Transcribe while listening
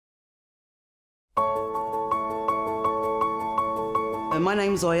my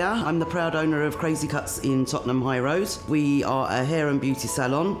name's Oya. I'm the proud owner of Crazy Cuts in Tottenham High Road. We are a hair and beauty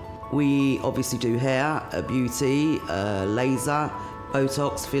salon. We obviously do hair, beauty, laser,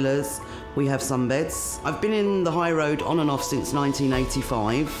 Botox, fillers. We have sunbeds. I've been in the High Road on and off since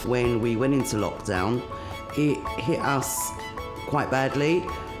 1985 when we went into lockdown. It hit us quite badly,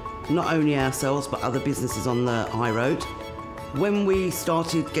 not only ourselves but other businesses on the High Road. When we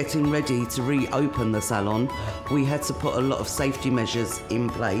started getting ready to reopen the salon, we had to put a lot of safety measures in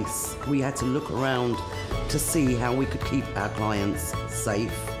place. We had to look around to see how we could keep our clients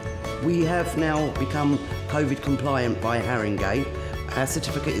safe. We have now become COVID compliant by Haringey. Our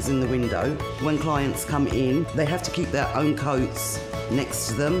certificate is in the window. When clients come in, they have to keep their own coats next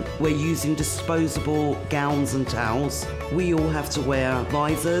to them. We're using disposable gowns and towels. We all have to wear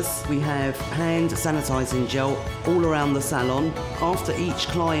visors. We have hand sanitizing gel all around the salon. After each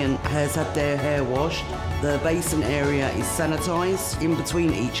client has had their hair washed, the basin area is sanitized. In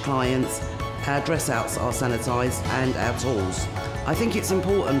between each client, our dress outs are sanitized and our tools. I think it's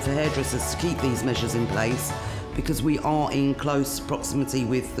important for hairdressers to keep these measures in place because we are in close proximity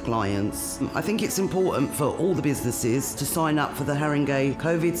with the clients. I think it's important for all the businesses to sign up for the Haringey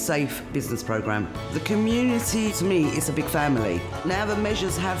COVID Safe Business Programme. The community, to me, is a big family. Now the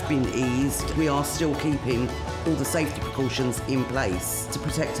measures have been eased, we are still keeping all the safety precautions in place to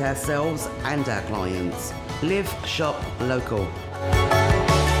protect ourselves and our clients. Live, shop, local.